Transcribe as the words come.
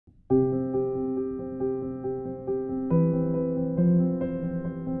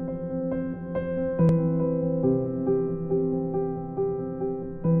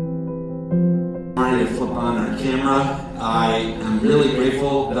camera. I am really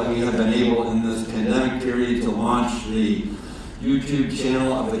grateful that we have been able in this pandemic period to launch the YouTube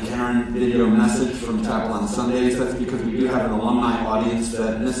channel of the Caron video message from Chapel on Sundays. That's because we do have an alumni audience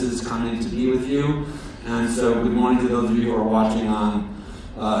that misses coming to be with you. And so good morning to those of you who are watching on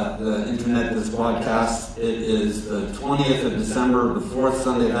the internet, this broadcast. It is the 20th of December, the fourth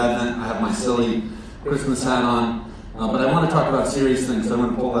Sunday of Advent. I have my silly Christmas hat on. But I want to talk about serious things, so I'm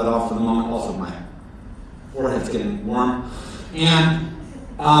going to pull that off for the moment. Also, my forehead's getting warm. And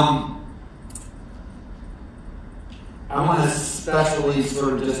I want to especially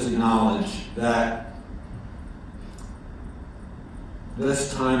sort of just acknowledge that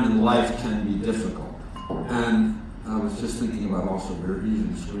this time in life can be difficult. And I was just thinking about also we're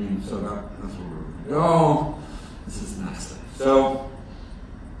using the screen, so that's where we're going to go. This is the next thing. So,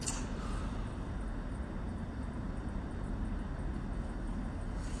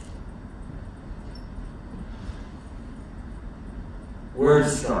 where to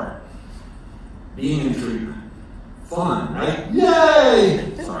start? Being in treatment. Fun, right?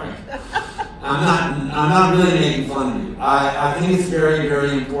 Yay! Sorry. I'm not really making fun of you. I think it's very,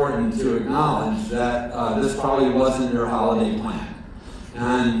 very important to acknowledge that this probably wasn't your holiday plan.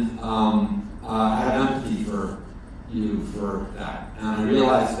 And I have empathy for you for that. And I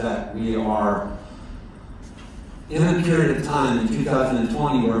realize that we are in a period of time in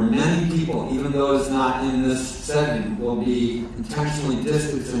 2020 where many people, even those not in this setting, will be intentionally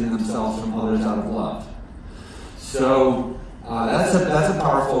distancing themselves from others out of love. So that's a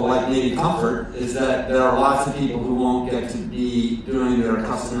powerful, like, maybe comfort, is that there are lots of people who won't get to be doing their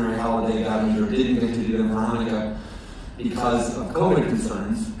customary holiday gatherings or didn't get to do them for Hanukkah because of COVID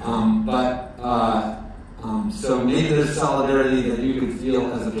concerns. So maybe there's solidarity that you could feel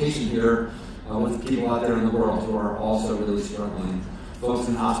as a patient here with people out there in the world who are also really struggling, folks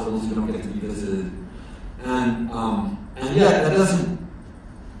in hospitals who don't get to be visited. And yet, that doesn't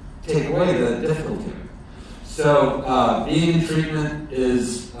take away the difficulty. So being in treatment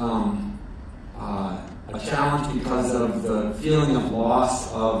is a challenge because of the feeling of loss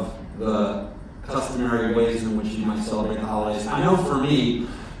of the customary ways in which you might celebrate the holidays. I know for me,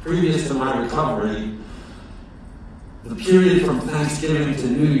 previous to my recovery, the period from Thanksgiving to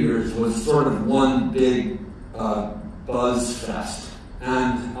New Year's was sort of one big buzz fest.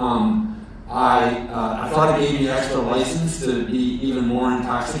 And I thought it gave me extra license to be even more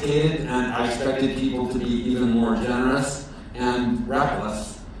intoxicated, and I expected people to be even more generous and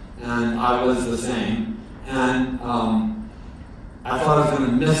reckless, and I was the same. And I thought I was going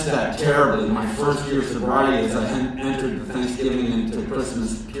to miss that terribly. My first year of sobriety, as I entered the Thanksgiving into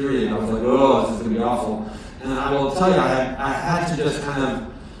Christmas period, I was like, oh, this is going to be awful. And I will tell you, I had to just kind of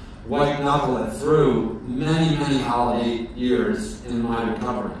white knuckle it through many, many holiday years in my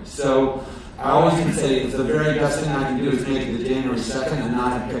recovery. So I always can say, if the very best thing I can do is make it to January 2nd and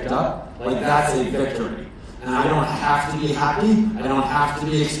not have picked up, like, that's a victory. And I don't have to be happy. I don't have to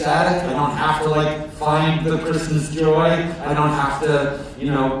be ecstatic. I don't have to, like, find the Christmas joy. I don't have to,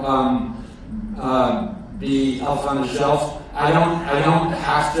 be elf on the shelf. I don't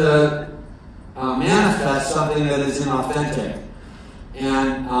have to manifest something that is inauthentic.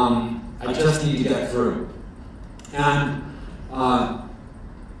 And I just need to get through. And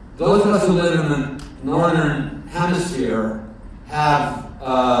those of us who live in the northern hemisphere have,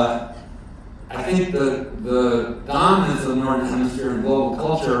 I think the dominance of the northern hemisphere in global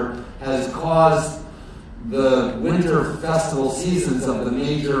culture has caused the winter festival seasons of the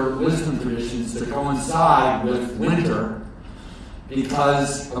major wisdom traditions to coincide with winter.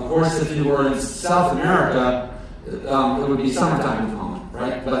 Because, of course, if you were in South America, it would be summertime at the moment,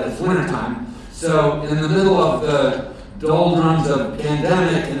 right? But it's wintertime. So in the middle of the doldrums of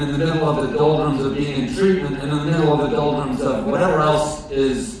pandemic, and in the middle of the doldrums of being in treatment, and in the middle of the doldrums of whatever else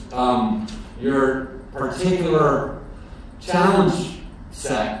is your particular challenge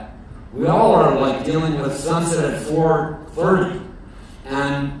set, we all are, like, dealing with sunset at 4:30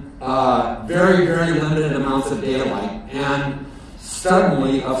 and very, very limited amounts of daylight, and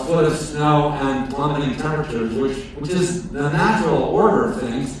suddenly a foot of snow and plummeting temperatures, which is the natural order of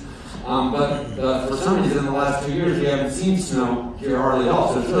things. But for some reason, in the last 2 years, we haven't seen snow here hardly at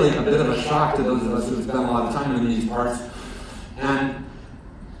all. So it's really a bit of a shock to those of us who have spent a lot of time in these parts.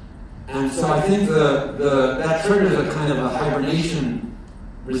 And so I think that triggers a kind of a hibernation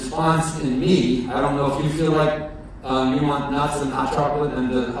response in me. I don't know if you feel like you want nuts and hot chocolate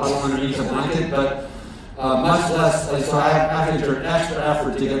and to huddle underneath a blanket, but much less, like, so I have to exert extra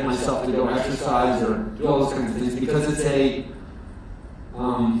effort to get myself to go exercise or do all those kinds of things, because it's a,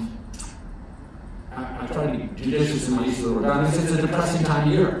 I try to be judicious in my use of the word, but it's a depressing time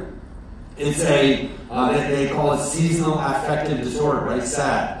of year. It's a They call it seasonal affective disorder, right?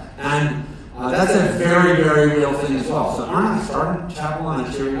 SAD. And that's a very, very real thing as well. So I'm not starting chapel on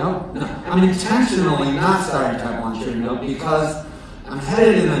a cheery note. No, I'm intentionally not starting chapel on a cheery note because I'm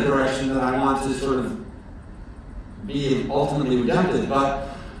headed in a direction that I want to sort of be ultimately redemptive. But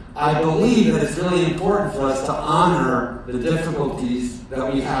I believe that it's really important for us to honor the difficulties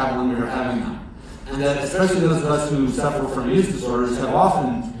that we have when we're having them. And that especially those of us who suffer from use disorders have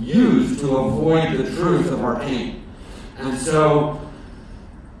often used to avoid the truth of our pain. And so,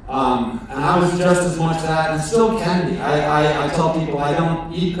 and I was just as much that, and still can be. I tell people I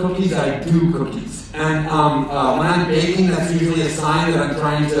don't eat cookies, I do cookies. And when I'm baking, that's usually a sign that I'm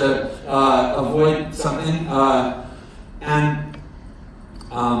trying to avoid something.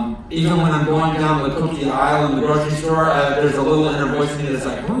 Even when I'm going down the cookie aisle in the grocery store, there's a little inner voice in me that's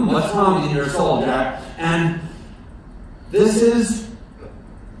like, what's wrong in your soul, Jack? And this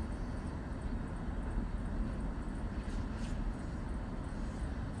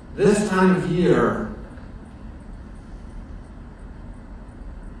time of year,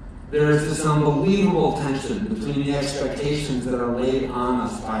 there's this unbelievable tension between the expectations that are laid on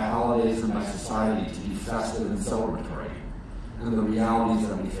us by holidays and by society to be festive and celebratory, and the realities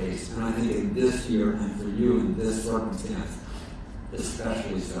that we face. And I think in this year, and for you in this circumstance,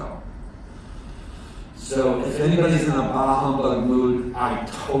 especially so. So if anybody's in a bah humbug mood, I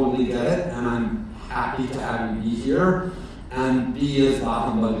totally get it, and I'm happy to have you be here, and be as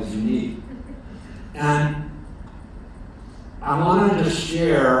bah humbug as you need. And I wanted to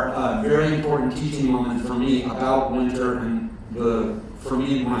share a very important teaching moment for me about winter and for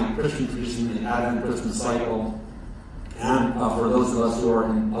me, my Christian tradition, the Advent Christmas cycle. And for those of us who are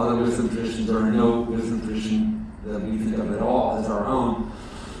in other wisdom traditions or no wisdom tradition that we think of at all as our own,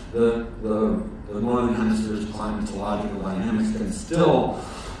 the Northern Hemisphere's climatological dynamics can still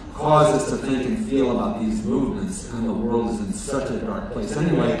cause us to think and feel about these movements, and the world is in such a dark place.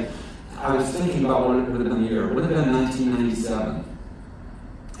 Anyway, I was thinking about what it would have been a year. It would have been 1997.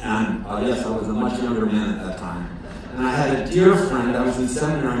 And yes, I was a much younger man at that time. And I had a dear friend, I was in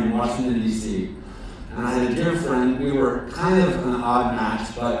seminary in Washington, D.C., and I had a dear friend. We were kind of an odd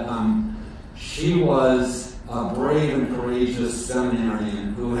match, but she was a brave and courageous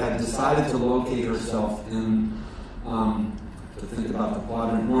seminarian who had decided to locate herself in, to think about the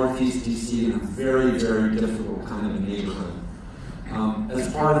quadrant, Northeast D.C., in a very, very difficult kind of a neighborhood.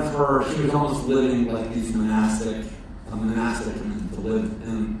 As part of her, she was almost living like these monastic to live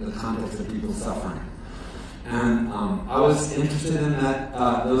in the context of people suffering. And I was interested in that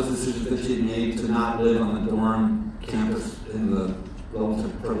those decisions that she had made to not live on the dorm campus in the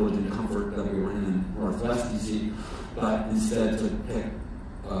relative privilege and comfort that we were in Northwest DC, but instead to pick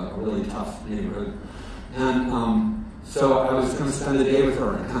a really tough neighborhood. And so I was going to spend the day with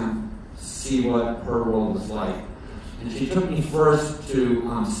her and kind of see what her world was like. And she took me first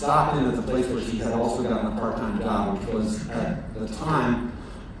to stop in at the place where she had also gotten a part-time job, which was at the time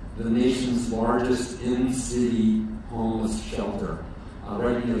the nation's largest in-city homeless shelter,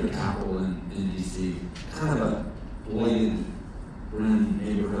 right near the Capitol in D.C. Kind of a blighted, grim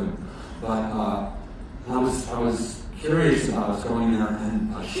neighborhood. But I was curious about us going there,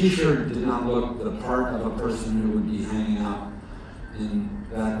 and she sure did not look the part of a person who would be hanging out in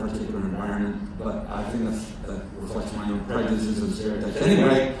that particular environment. But I think that reflects my own prejudices and stereotypes.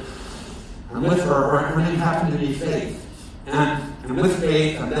 Anyway, I'm with her. Her name happened to be Faith. And I'm with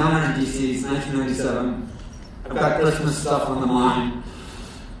Faith. I'm down there in D.C. It's 1997. I've got Christmas stuff on the mind.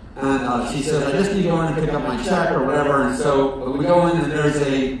 And she says, I just need to go in and pick up my check or whatever. And so we go in, and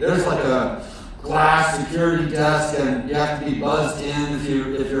there's like a glass security desk, and you have to be buzzed in if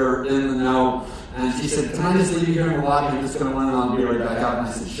you're in the know. And she said, can I just leave you here in the lobby? I'm just going to run and I'll be right back out. And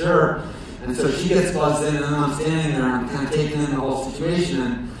I said, sure. And so she gets buzzed in, and then I'm standing there, and I'm kind of taking in the whole situation.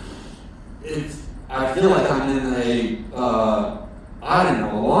 And I feel like I'm in a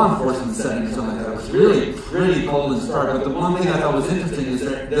law enforcement setting or something like that. It was really pretty cold and stark. But the one thing I thought was interesting is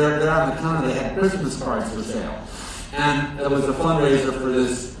they're on the counter, they had Christmas cards for sale. And it was a fundraiser for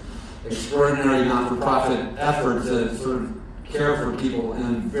this extraordinary not-for-profit effort to sort of care for people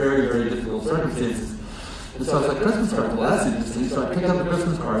in very, very difficult circumstances. And so I was like, Christmas cards, well, that's interesting. So I picked up the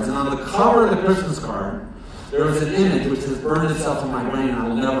Christmas cards, and on the cover of the Christmas card, there was an image which has burned itself in my brain, and I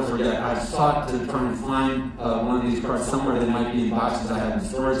will never forget. I sought to try and find one of these cards somewhere. They might be in boxes I have in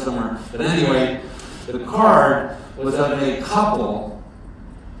storage somewhere. But anyway, the card was of a couple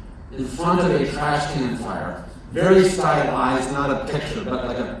in front of a trash can fire. Very stylized, not a picture, but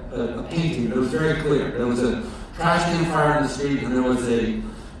like a painting. It was very clear. There was a trash can fire in the street, and there was a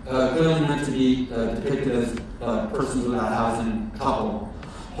clearly meant to be depicted as persons without housing couple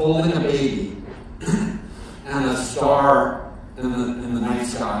holding a baby. and a star in the night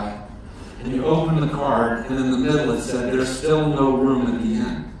sky. And you open the card, and in the middle it said, "There's still no room at the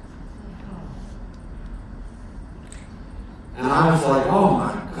inn." And I was like, oh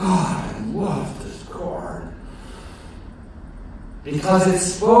my God, I love this card. Because it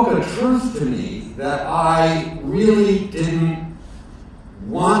spoke a truth to me that I really didn't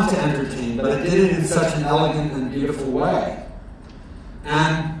want to entertain, but I did it in such an elegant and beautiful way.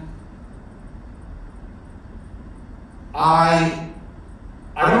 And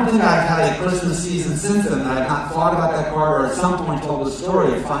I don't think I've had a Christmas season since then that I've not thought about that card, or at some point told the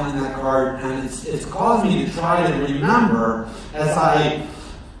story of finding that card, and it's caused me to try to remember as I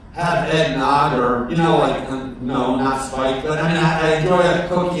have eggnog, or, no, not spiked, but I mean, I enjoy a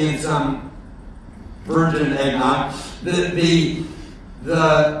cookie and some virgin eggnog, the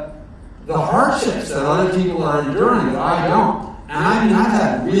hardships that other people are enduring that I don't. And I mean, I've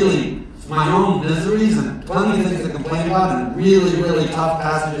had really my own miseries and plenty of things to complain about and really, really tough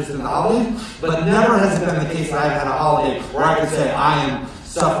passages in the holiday, but never has it been the case that I've had a holiday where I could say I am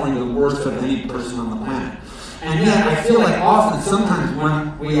suffering the worst of any person on the planet. And yet I feel like often, sometimes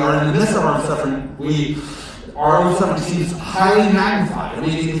when we are in the midst of our own suffering, our own suffering seems highly magnified. And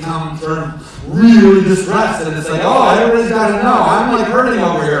we become sort of really distressed, and it's like, oh, everybody's got to know. I'm like hurting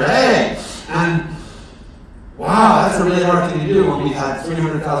over here. Hey! And wow, that's a really hard thing to do when we had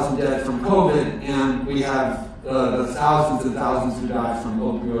 300,000 dead from COVID, and we have the thousands and thousands who died from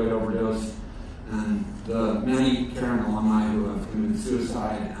opioid overdose, and the many Caron alumni who have committed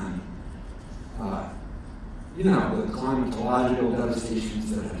suicide, and the climatological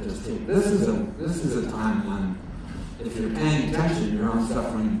devastations that have just taken. This is a time when, if you're paying attention, your own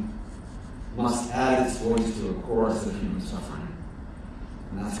suffering must add its voice to a chorus of human suffering,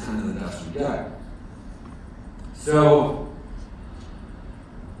 and that's kind of the best we get. So,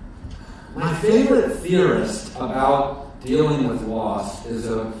 my favorite theorist about dealing with loss is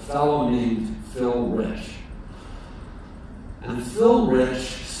a fellow named Phil Rich. And Phil Rich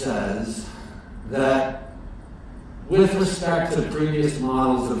says that with respect to previous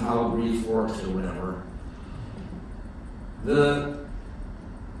models of how grief works or whatever,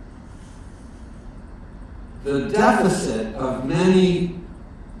 the deficit of many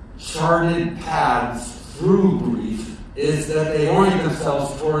charted paths through grief is that they orient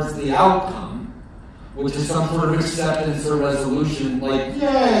themselves towards the outcome, which is some sort of acceptance or resolution, like,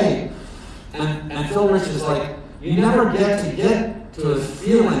 yay! And Phil Rich is like, you never get to a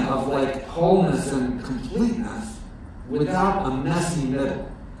feeling of like wholeness and completeness without a messy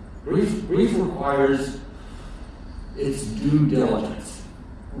middle. Grief requires its due diligence.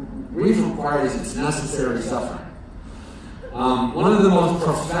 Grief requires its necessary suffering. One of the most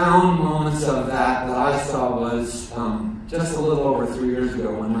profound moments of that I saw was just a little over 3 years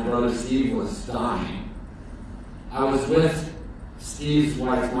ago when my brother Steve was dying. I was with Steve's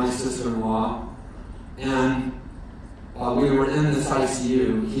wife, my sister-in-law, and we were in this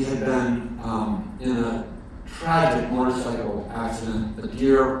ICU. He had been in a tragic motorcycle accident. A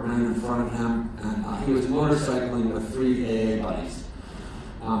deer ran in front of him, and he was motorcycling with 3 AA buddies.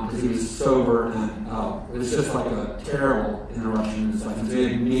 Because he was sober, and it was just like a terrible interruption in his life. He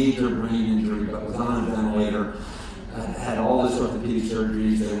had major brain injury, but was on a ventilator, had all this orthopedic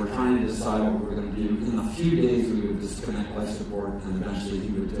surgeries. They were trying to decide what we were going to do. In a few days, we would disconnect life support, and eventually he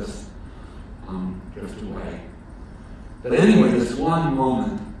would just drift away. But anyway, this one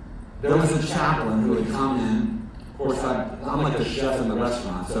moment, there was a chaplain who had come in. Of course, I'm like the chef in the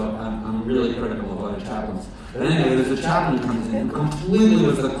restaurant, so I'm really critical of other chaplains. But anyway, there's a chaplain who comes in, who completely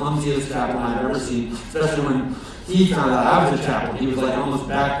was the clumsiest chaplain I've ever seen, especially when he found out I was a chaplain. He was like almost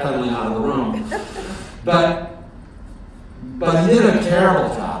backpedaling out of the room. But he did a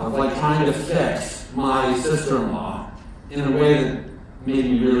terrible job of like trying to fix my sister-in-law in a way that made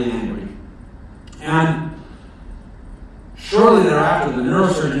me really angry. And shortly thereafter, the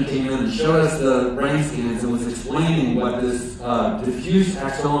neurosurgeon came in and showed us the brain scans and was explaining what this diffuse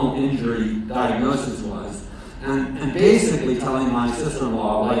axonal injury diagnosis was. And basically telling my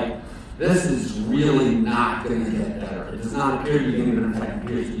sister-in-law, like, this is really not going to get better. It does not appear to be getting better. In fact, it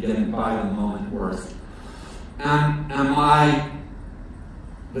appears to be getting by the moment worse. And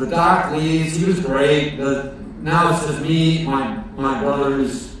the doc leaves. He was great. Now it's just me, my brother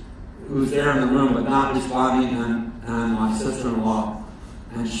who's there in the room but not responding, and my sister-in-law.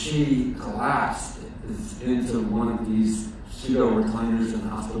 And she collapsed into one of these pseudo-recliners in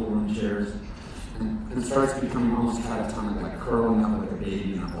hospital room chairs. And starts becoming almost catatonic, like curling up like a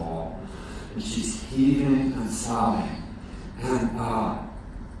baby in a ball. And she's heaving and sobbing. And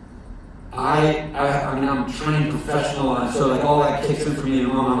I mean, I'm a trained professional, and so like all that kicks in for me in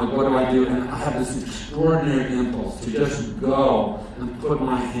a moment. I'm like, what do I do? And I have this extraordinary impulse to just go and put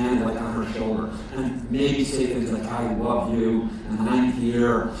my hand like on her shoulder and maybe say things like, I love you, and I'm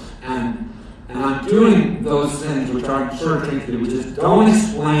here, and I'm doing those things which I'm sort of trained to do, which is don't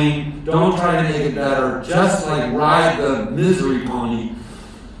explain, don't try to make it better, just like ride the misery pony,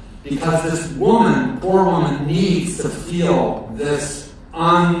 because this woman, poor woman, needs to feel this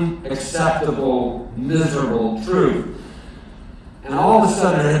unacceptable, miserable truth. And all of a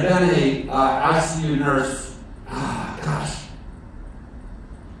sudden, there had been a ICU nurse. Gosh,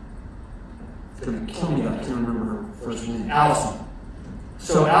 it's going to kill me that I can't remember her first name. Allison.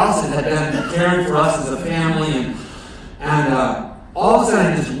 So Allison had been caring for us as a family, and all of a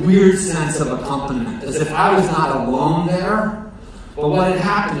sudden, this weird sense of accompaniment, as if I was not alone there. But what had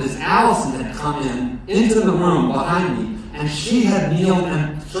happened is Allison had come into the room behind me, and she had kneeled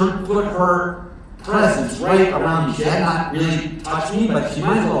and sort of put her presence right around me. She had not really touched me, but she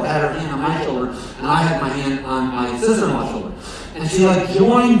might as well have had her hand on my shoulder, and I had my hand on my sister-in-law's shoulder. And she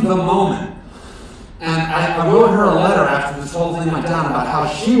joined the moment. And I wrote her a letter after this whole thing went down about how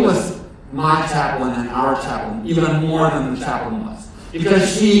she was my chaplain and our chaplain, even more than the chaplain was.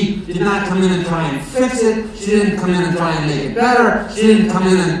 Because she did not come in and try and fix it. She didn't come in and try and make it better. She didn't come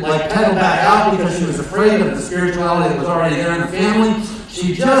in and pedal back out because she was afraid of the spirituality that was already there in the family.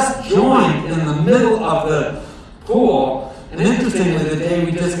 She just joined in the middle of the pool. And interestingly, the day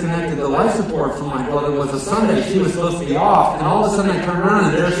we disconnected the life support from my brother was a Sunday. She was supposed to be off. And all of a sudden I turned around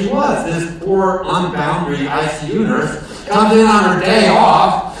and there she was. This poor, unboundary ICU nurse comes in on her day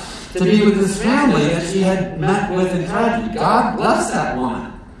off to be with this family that she had met with in tragedy. God bless that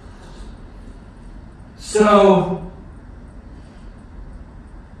woman. So,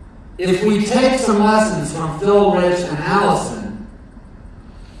 if we take some lessons from Phil Rich and Allison,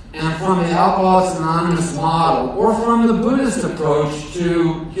 and from the Alcoholics Anonymous model, or from the Buddhist approach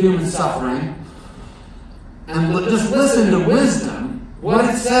to human suffering, and just listen to wisdom, what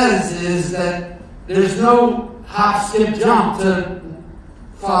it says is that there's no hop, skip, jump to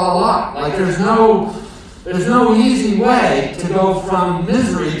follow up. There's no easy way to go from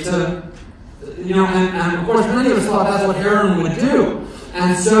misery to, and of course many of us thought that's what heroin would do.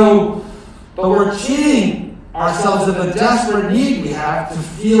 And so, but we're cheating ourselves of the desperate need we have to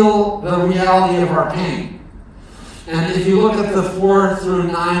feel the reality of our pain. And if you look at the 4 through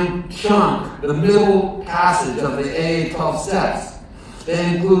 9 chunk, the middle passage of the AA 12 steps,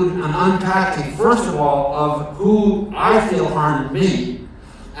 they include an unpacking, first of all, of who I feel harmed me,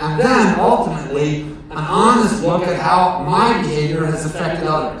 and then, ultimately, an honest look at how my behavior has affected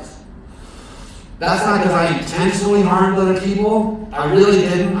others. That's not because I intentionally harmed other people. I really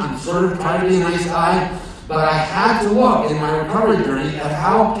didn't. I'm sort of trying to be a nice guy. But I had to look in my recovery journey at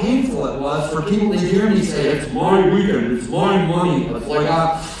how painful it was for people to hear me say, it's my weekend, it's my money. It's like,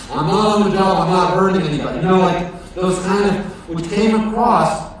 I'm not on the job, I'm not hurting anybody. Those kind of, which came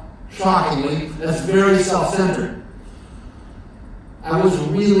across, shockingly, as very self-centered. I was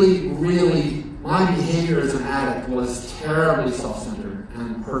really, my behavior as an addict was terribly self-centered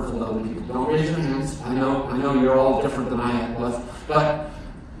and hurtful to other people. Don't raise your hands. I know you're all different than I was. But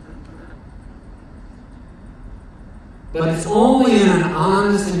it's only in an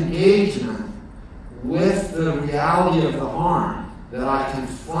honest engagement with the reality of the harm that I can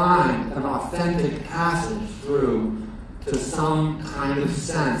find an authentic passage through to some kind of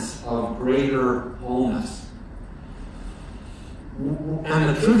sense of greater wholeness.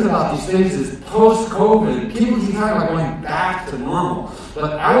 And the truth about these things is, post-COVID, people keep talking about going back to normal.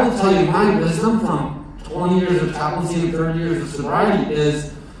 But I will tell you, my wisdom from 20 years of chaplaincy and 30 years of sobriety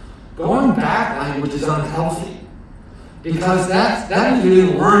is going back language is unhealthy. Because that means we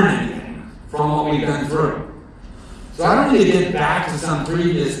didn't learn anything from what we've been through. So I don't need to get back to some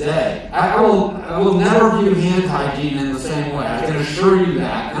previous day. I will never view hand hygiene in the same way. I can assure you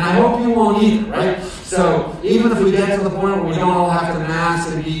that. And I hope you won't either, right? So even if we get to the point where we don't all have to mask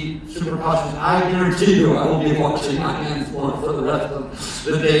and be super cautious, I guarantee you I will be washing my hands more for the rest of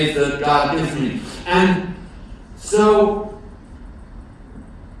the days that God gives me. And so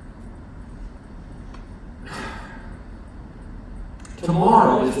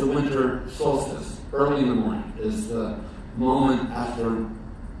tomorrow is the winter solstice. Early in the morning is the moment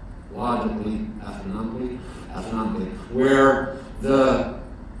astronomically, where the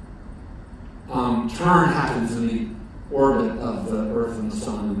turn happens in the orbit of the Earth and the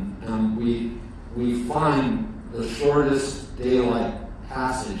Sun, and we find the shortest daylight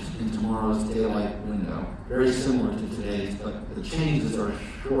passage in tomorrow's daylight window, very similar to today's, but the changes are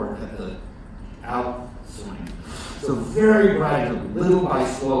short at the outswing. So very gradually, little by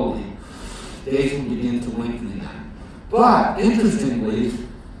slowly, days will begin to lengthen again. But, interestingly,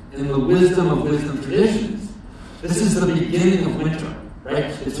 in the wisdom of wisdom traditions, this is the beginning of winter, right?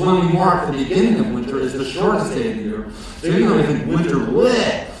 It's when we mark the beginning of winter is the shortest day of the year. So you don't even think winter,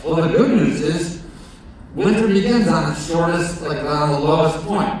 bleh. Well, the good news is winter begins on its shortest, like on the lowest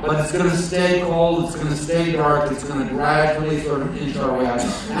point, but it's going to stay cold, it's going to stay dark, it's going to gradually sort of inch our way out.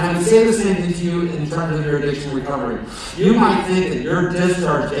 And I would say the same thing to you in terms of your addiction recovery. You might think that your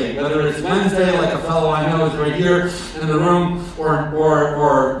discharge date, whether it's Wednesday, like a fellow I know is right here in the room,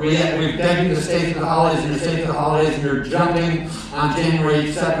 or we've begged you to stay through the holidays, and you're staying through the holidays, and you're jumping on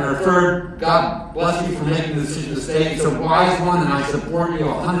January 2nd or 3rd. God bless you for making the decision to stay. It's a wise one, and I support you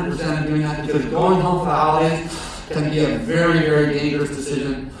 100% in doing that, because going home for the holidays can be a very, very dangerous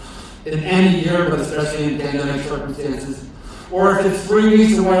decision in any year, but especially in pandemic circumstances. Or if it's 3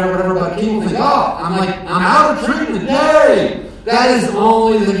 weeks away or whatever, but people think, oh, I'm out of treatment, yay! That is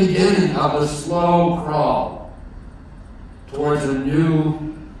only the beginning of a slow crawl towards a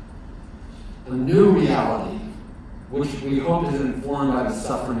new reality, which we hope is informed by the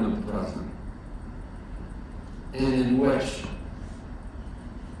suffering of the present, and in which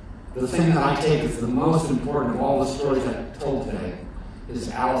the thing that I take as the most important of all the stories I told today is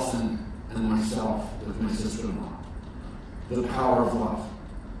Allison and myself with my sister-in-law. The power of love.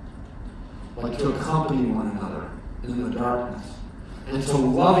 Like to accompany one another in the darkness. And to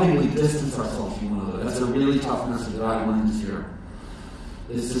lovingly distance ourselves from one another. That's a really tough message that I learned this year.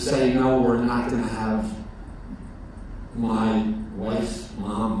 Is to say, no, we're not going to have my wife's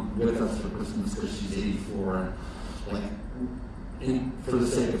mom with us for Christmas because she's 84. For the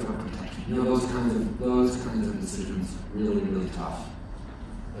sake of her protection. You know, those kinds of decisions, really, really tough.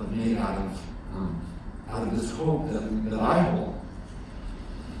 But made out of this hope that I hold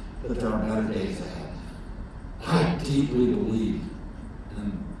that there are better days ahead. I deeply believe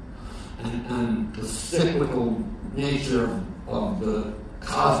and the cyclical nature of the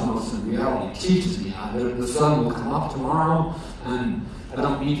cosmos and reality teaches me how the sun will come up tomorrow, and I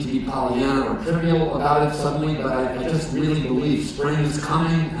don't mean to be Pollyanna or trivial about it suddenly, but I just really believe spring is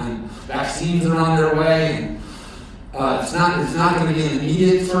coming and vaccines are on their way. And, it's not going to be an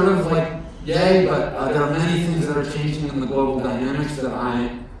immediate sort of like yay, but there are many things that are changing in the global dynamics that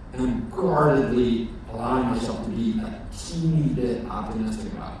I am guardedly allowing myself to be a teeny bit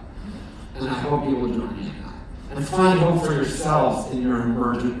optimistic about. And I hope you will join me in that. And find hope for yourselves in your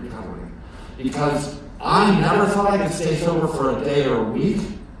emergent recovery. Because I never thought I could stay sober for a day or a week,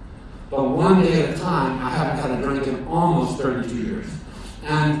 but one day at a time. I haven't had a drink in almost 32 years.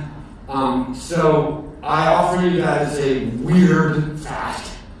 And so I offer you that as a weird fact,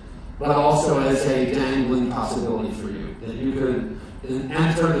 but also as a dangling possibility for you, that you could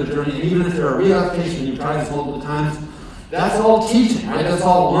enter the journey. And even if you're a relapse patient, you've tried this multiple times, that's all teaching, right? That's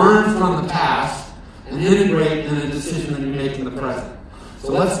all learned from the past and integrate in a decision that you make in the present.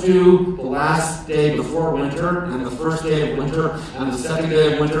 So let's do the last day before winter, and the first day of winter, and the second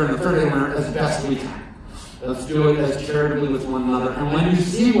day of winter, and the third day of winter as best we can. Let's do it as charitably with one another. And when you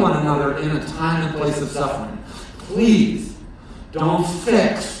see one another in a time and place of suffering, please don't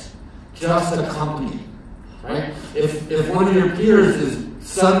fix, just accompany. Right? If one of your peers is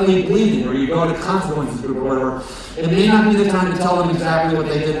suddenly bleeding, or you go to consequences group or whatever, it may not be the time to tell them exactly what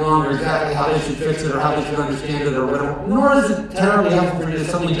they did wrong, or exactly how they should fix it, or how they should understand it, or whatever. Nor is it terribly helpful for you to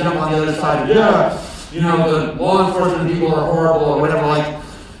suddenly jump on the other side of, the law enforcement people are horrible, or whatever. Like,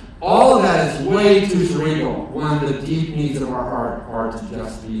 all of that is way too cerebral when the deep needs of our heart are to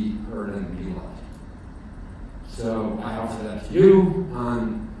just be heard and be loved. So I offer that to you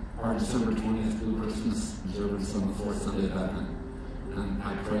on our December 20th Blue Christmas observance on the fourth Sunday of Advent. And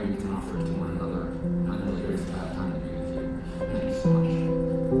I pray